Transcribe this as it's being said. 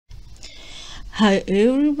Hi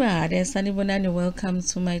everybody, sanibonani, welcome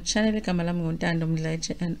to my channel. Igama lami nguNtando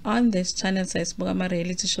Mdletshe, and on this channel siyasibuka ama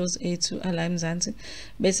reality shows ethu ala eMzansi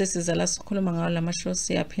bese siza la sikhuluma ngawo lama shows,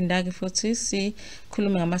 siyaphinda ke futhi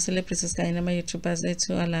sikhulume ngama celebrities kanye nama YouTubers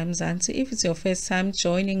ethu ala eMzansi. If it's your first time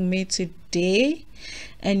joining me today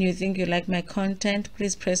and you think you like my content,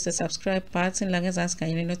 please press the subscribe button langezansi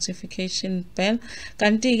kanye ne notification bell.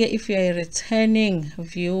 Kanti ke if you are a returning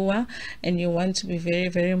viewer and you want to be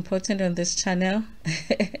very important on this channel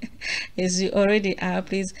as you already are,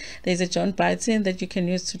 please, there's a join button that you can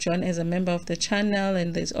use to join as a member of the channel,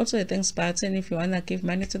 and there's also a thanks button if you want to give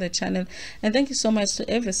money to the channel. And thank you so much to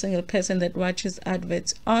every single person that watches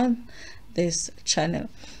adverts on this channel.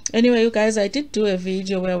 Anyway, you guys, I did do a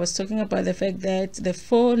video where I was talking about the fact that the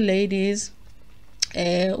four ladies,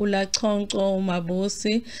 LaChonco,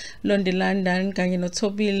 Mabusi, Londie, kanye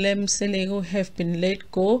noThobile Mseleko, have been let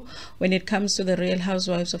go when it comes to the Real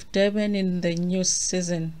Housewives of Durban in the new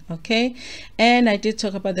season. Okay, and I did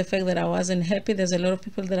talk about the fact that I wasn't happy. There's a lot of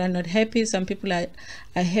people that are not happy. Some people are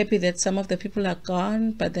happy that some of the people are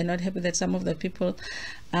gone, but they're not happy that some of the people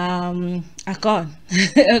are gone.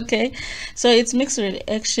 Okay, so it's mixed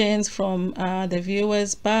reactions from the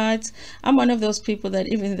viewers, but I'm one of those people that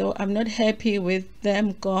even though I'm not happy with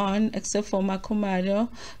them gone, except for Makhumalo,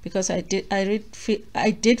 because I did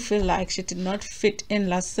feel like she did not fit in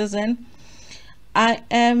last season, I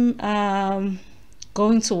am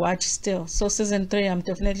going to watch still. So season 3 I'm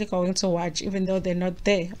definitely going to watch even though they're not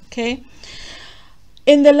there. Okay,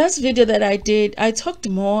 in the last video that I did, I talked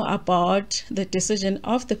more about the decision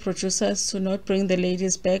of the producers to not bring the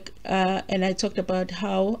ladies back, and I talked about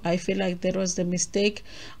how I feel like there was the mistake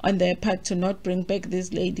on their part to not bring back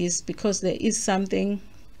these ladies because there is something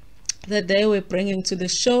that they were bringing to the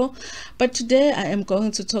show. But today I am going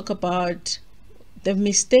to talk about the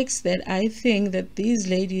mistakes that I think that these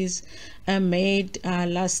ladies made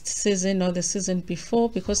last season or the season before,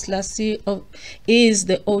 because last year is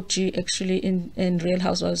the OG actually in Real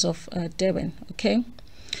Housewives of Durban. Okay,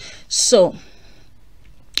 so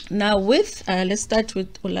now with let's start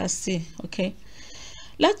with Ulasi. Okay,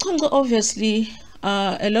 LaChonco, obviously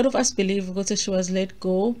a lot of us believe that she was let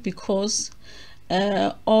go because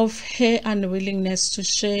of her unwillingness to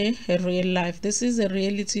share her real life. This is a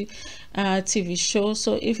reality TV show,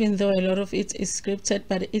 so even though a lot of it is scripted,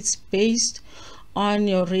 but it's based on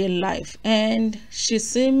your real life, and she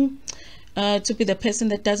seemed to be the person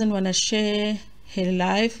that doesn't want to share her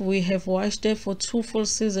life. We have watched her for 2 full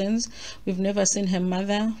seasons. We've never seen her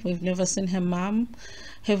mother, we've never seen her mom.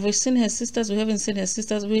 Have we seen her sisters? We haven't seen her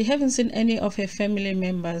sisters. We haven't seen any of her family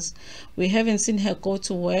members. We haven't seen her go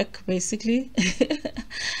to work, basically.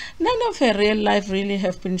 None of her real life really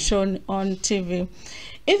have been shown on TV,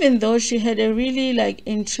 even though she had a really like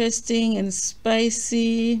interesting and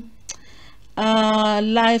spicy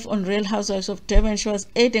life on Real Housewives of Durban. She was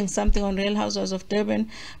aiding something on Real Housewives of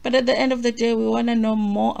Durban, but at the end of the day, we want to know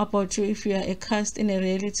more about you if you are a cast in a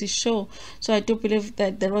reality show. So I do believe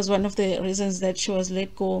that that was one of the reasons that she was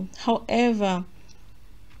let go. However,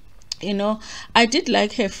 you know, I did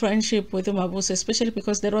like her friendship with Mabusi, especially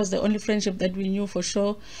because that was the only friendship that we knew for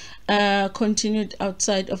sure continued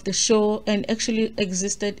outside of the show and actually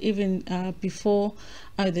existed even before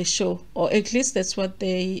the show, or at least that's what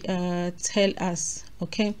they tell us.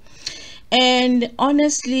 Okay, and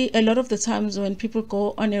honestly, a lot of the times when people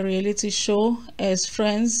go on a reality show as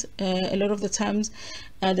friends, a lot of the times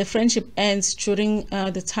the friendship ends during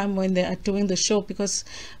the time when they are doing the show, because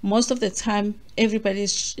most of the time everybody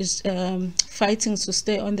is fighting to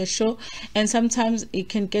stay on the show, and sometimes it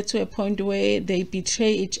can get to a point where they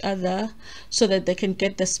betray each other so that they can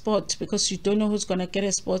get the spot, because you don't know who's gonna get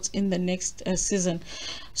a spot in the next season.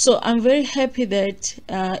 So I'm very happy that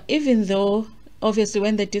even though obviously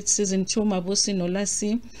when they did season 2, Mabusi no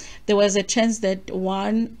Lasi, there was a chance that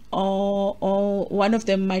one of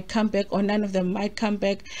them might come back or none of them might come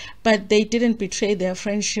back, but they didn't betray their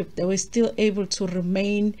friendship. They were still able to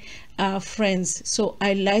remain friends. So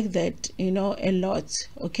I like that, you know, a lot.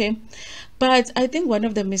 Okay, but I think one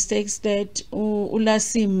of the mistakes that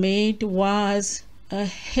Ulasi made was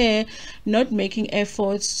her not making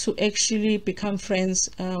efforts to actually become friends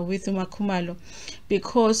with Makhumalo,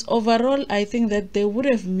 because overall I think that they would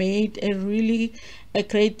have made a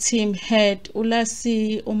great team had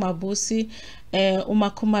Ulasi, Mabusi,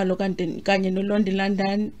 Makhumalo kanye no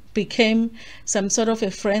Londie became some sort of a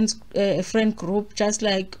friend group, just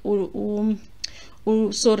like Sorisha,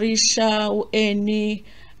 Eni,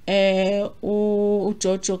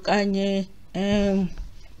 Jojo kanye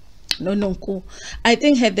no. I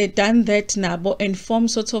think had they done that, Nabo, and formed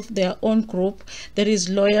sort of their own group that is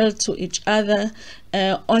loyal to each other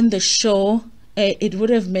on the show, it would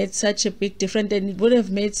have made such a big difference, and it would have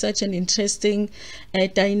made such an interesting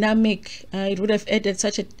dynamic. It would have added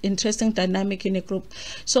such an interesting dynamic in a group.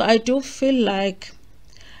 So I do feel like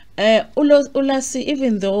Ulasi,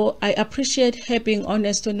 even though I appreciate her being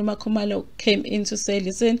honest when Makhumalo came in to say,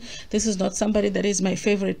 listen, this is not somebody that is my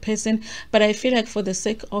favorite person, but I feel like for the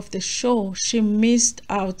sake of the show, she missed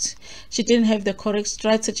out. She didn't have the correct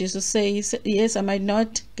strategy to say, yes, I might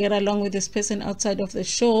not get along with this person outside of the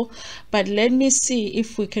show, but let me see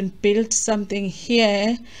if we can build something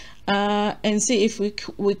here and see if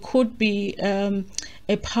we could be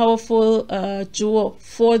a powerful duo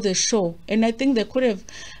for the show. And I think they could have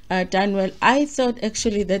done well. I thought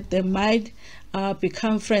actually that they might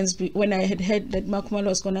become friends when I had heard that Makhumalo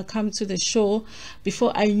was going to come to the show.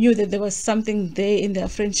 Before I knew that there was something there in their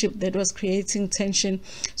friendship that was creating tension.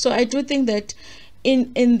 So I do think that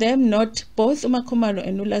in them, not both Makhumalo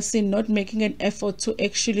and Ulasi not making an effort to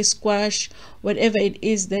actually squash whatever it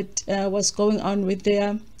is that was going on with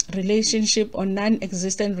their relationship or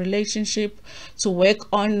non-existent relationship, to work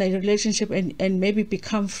on a relationship and maybe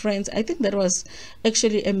become friends. I think that was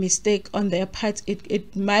actually a mistake on their part.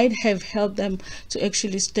 It might have helped them to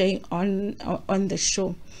actually stay on the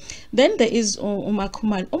show. Then there is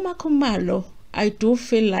Makhumalo. I do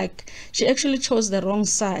feel like she actually chose the wrong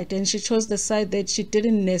side, and she chose the side that she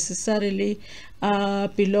didn't necessarily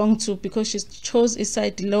belong to, because she chose a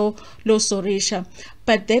side low Sorisha.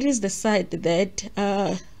 But that is the side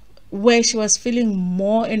that where she was feeling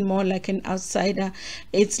more and more like an outsider.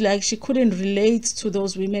 It's like she couldn't relate to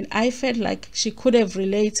those women. I felt like she could have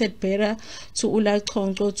related better to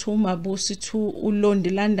LaChonco, to Mabusi, to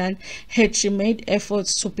Londie had she made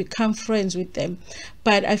efforts to become friends with them.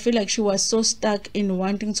 But I feel like she was so stuck in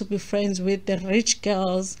wanting to be friends with the rich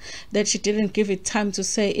girls that she didn't give it time to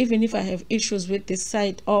say, even if I have issues with this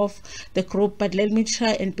side of the group, but let me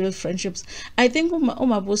try and build friendships. I think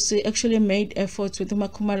Mabusi actually made efforts with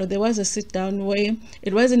Makhumalo. There was a sit down where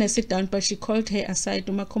it wasn't a sit down, but she called her aside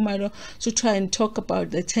to Makhumalo to try and talk about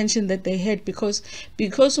the tension that they had, because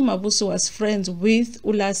Mabusi was friends with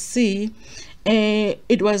Ulasi.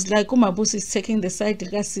 It was like Mabusi is taking the side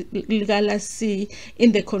Ulasi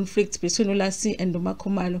in the conflict between Ulasi and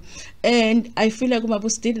Makhumalo. And I feel like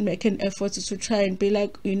Mabusi did make an effort to try and be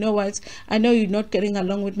like, you know what, I know you're not getting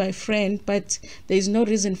along with my friend, but there is no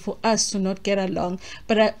reason for us to not get along.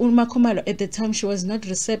 But Makhumalo at the time, she was not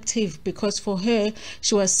receptive, because for her,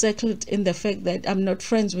 she was settled in the fact that I'm not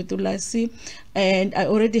friends with Ulasi, and I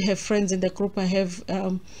already have friends in the group. I have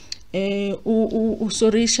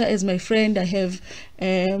Sorisha as my friend, I have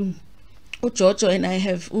Jojo, and I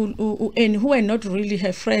have and who are not really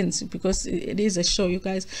her friends, because it is a show, you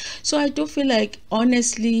guys. So I do feel like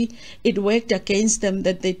honestly it worked against them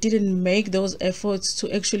that they didn't make those efforts to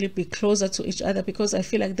actually be closer to each other, because I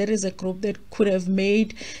feel like there is a group that could have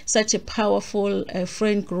made such a powerful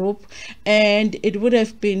friend group, and it would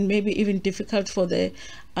have been maybe even difficult for the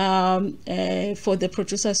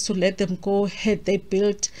producers to let them go had they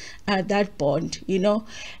built that bond, you know.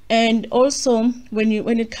 And also when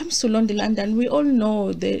it comes to Londie, we all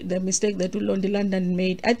know the mistake that Londie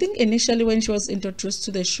made. I think initially when she was introduced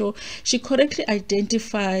to the show, she correctly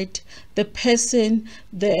identified the person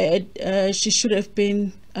that she should have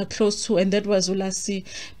been close to, and that was Ulasi.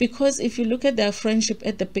 Because if you look at their friendship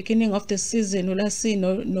at the beginning of the season, Ulasi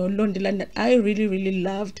no Londie, I really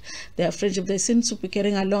loved their friendship. They seemed to be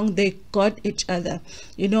getting along, they got each other,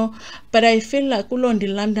 you know. But I feel like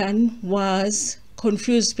Londie was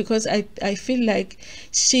confused, because I feel like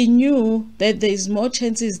she knew that there is more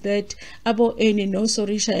chances that Abo Eni, no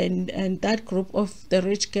Sorisha, and that group of the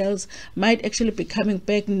rich girls might actually be coming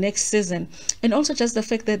back next season. And also just the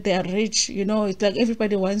fact that they are rich, you know, it's like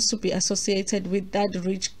everybody wants to be associated with that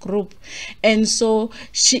rich group. And so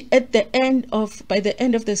she, by the end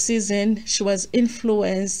of the season, she was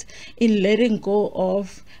influenced in letting go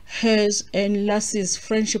of hers and Lassie's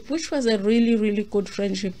friendship, which was a really good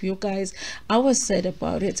friendship, you guys. I was sad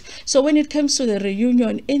about it. So when it comes to the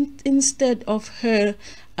reunion, instead of her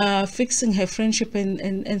fixing her friendship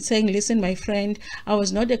and saying, listen, my friend, I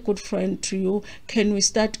was not a good friend to you, can we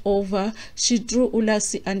start over, she threw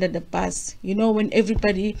Ulasi under the bus, you know, when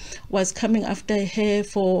everybody was coming after her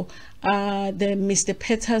for the Mr.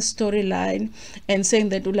 Peter storyline and saying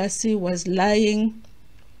that Ulasi was lying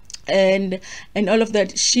and all of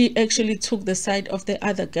that. She actually took the side of the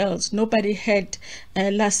other girls. Nobody had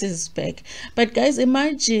Lassie's back. But guys,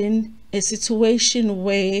 imagine a situation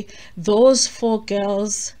where those four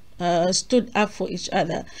girls stood up for each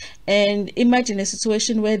other, And imagine a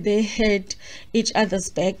situation where they had each other's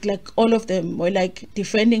back, like all of them were like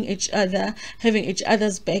defending each other, having each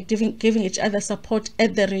other's back, giving each other support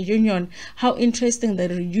at the reunion. How interesting the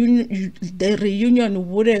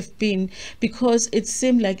reunion would have been, because it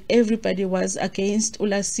seemed like everybody was against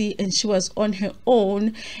Ulasi and she was on her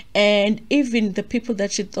own, and even the people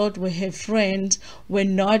that she thought were her friends were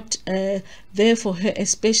not there for her,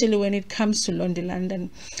 especially when it comes to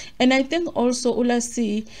London. And I think also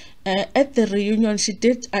Ulasi, at the reunion, she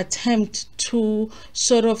did attempt to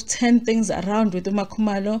sort of turn things around with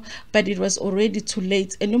Makhumalo, but it was already too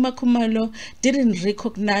late. And Makhumalo didn't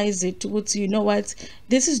recognize it. You know what?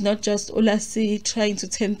 This is not just Ulasi trying to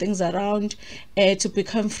turn things around to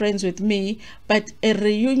become friends with me, but a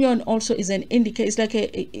reunion also is an indicator. It's like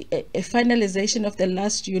a finalization of the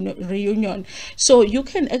last reunion. So you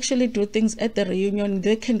can actually do things at the reunion.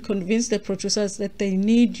 They can convince the producers that they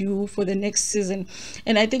need you for the next season.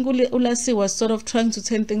 And I think Ulasi was sort of trying to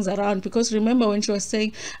turn things around, because remember when she was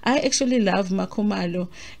saying, I actually love Makhumalo,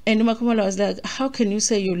 and Makhumalo was like, how can you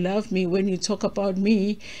say you love me when you talk about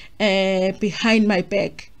me behind my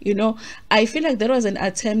back? I feel like there was an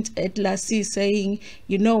attempt at Lassie saying,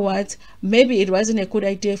 you know what, maybe it wasn't a good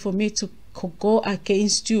idea for me to go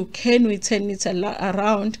against you. Can we turn it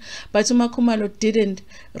around? But Makhumalo didn't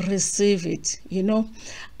receive it.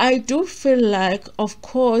 I do feel like, of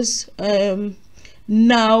course,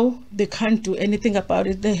 now they can't do anything about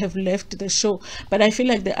it. They have left the show, but I feel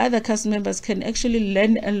like the other cast members can actually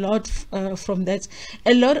learn a lot from that.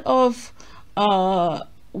 A lot of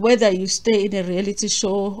whether you stay in a reality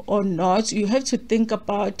show or not, you have to think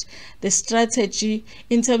about the strategy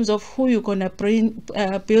in terms of who you're gonna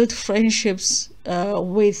build friendships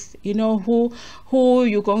with, who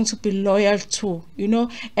you're going to be loyal to,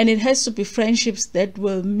 and it has to be friendships that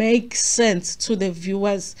will make sense to the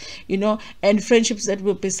viewers, and friendships that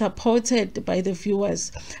will be supported by the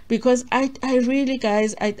viewers. Because I really,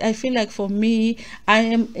 guys, I feel like for me, I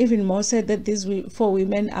am even more sad that these 4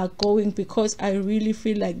 women are going, because I really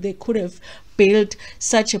feel like they could have built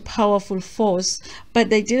such a powerful force,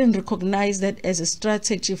 but they didn't recognize that as a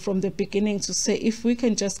strategy from the beginning, to say, if we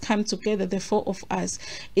can just come together, the 4 of us,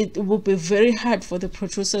 it will be very hard for the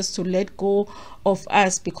producers to let go of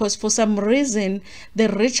us, because for some reason the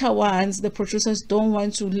richer ones, the producers don't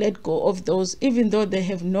want to let go of those, even though they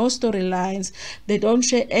have no storylines, they don't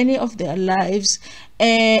share any of their lives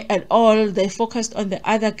at all. They focused on the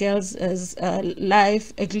other girls'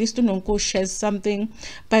 life. At least Nonko shares something,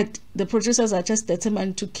 but the producers are just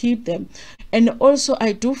determined to keep them. And also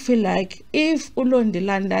I do feel like if Londie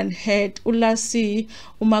London had Ulasi,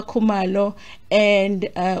 Makhumalo, and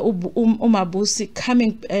Mabusi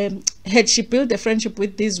coming, had she built a friendship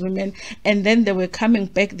with these women and then they were coming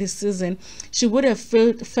back this season, she would have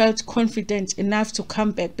felt confident enough to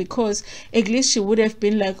come back, because at least she would have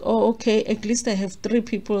been like, oh, okay, at least I have 3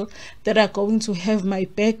 people that are going to have my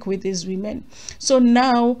back with these women. So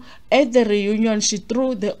now at the reunion, she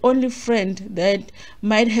threw the only friend that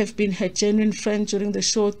might have been her genuine friend during the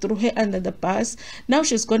show, threw her under the bus. Now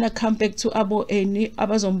she's gonna come back to Abo Eni,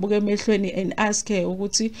 Abazombuge Mehlweni, and ask her,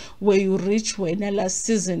 Uguti, were you rich when last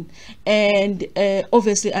season? And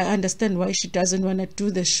obviously I understand why she doesn't want to do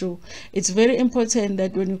the show. It's very important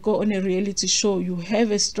that when you go on a reality show, you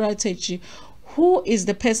have a strategy. Who is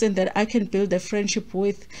the person that I can build a friendship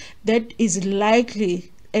with that is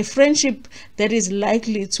likely, a friendship that is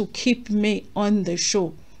likely to keep me on the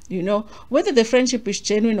show? Whether the friendship is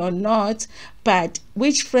genuine or not, but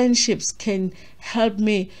which friendships can help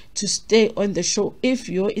me to stay on the show, if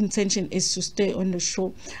your intention is to stay on the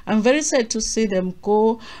show. I'm very sad to see them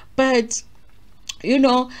go, but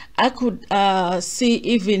I could see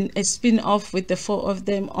even a spin-off with the 4 of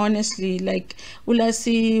them, honestly, like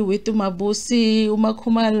Ulasi with Mabusi,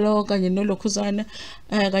 Makhumalo, kanye noLokhuzana,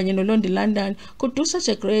 kanye noLondie London could do such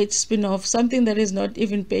a great spin-off, something that is not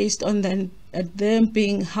even based on them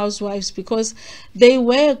being housewives, because they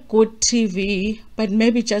were good TV, but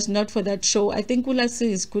maybe just not for that show. I think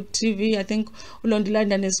Ulasi is good TV. I think Londie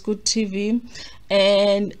London is good TV,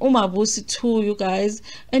 and Mabusi too, you guys,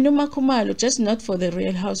 and Makhumalo, just not for the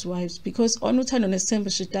Real Housewives, because on Ntando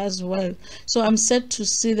Nesembe she does well. So I'm sad to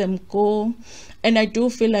see them go, and I do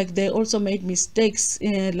feel like they also made mistakes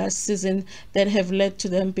last season that have led to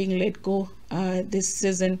them being let go this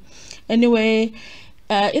season. Anyway,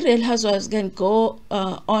 Real Housewives can go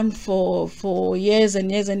on for years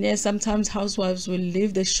and years and years. Sometimes housewives will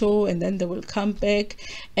leave the show and then they will come back,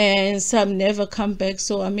 and some never come back.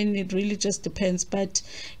 So I mean, it really just depends. But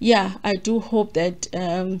yeah, I do hope that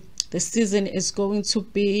the season is going to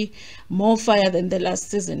be more fire than the last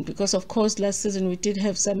season, because of course last season we did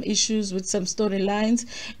have some issues with some storylines,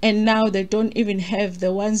 and now they don't even have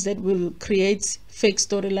the ones that will create fake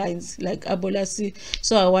storylines like Abolasi.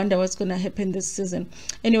 So I wonder what's gonna happen this season.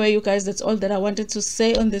 Anyway, you guys, that's all that I wanted to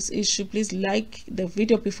say on this issue. Please like the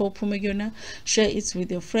video before Pumagona, share it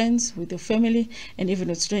with your friends, with your family, and even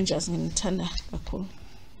with strangers in Ntando. Cool.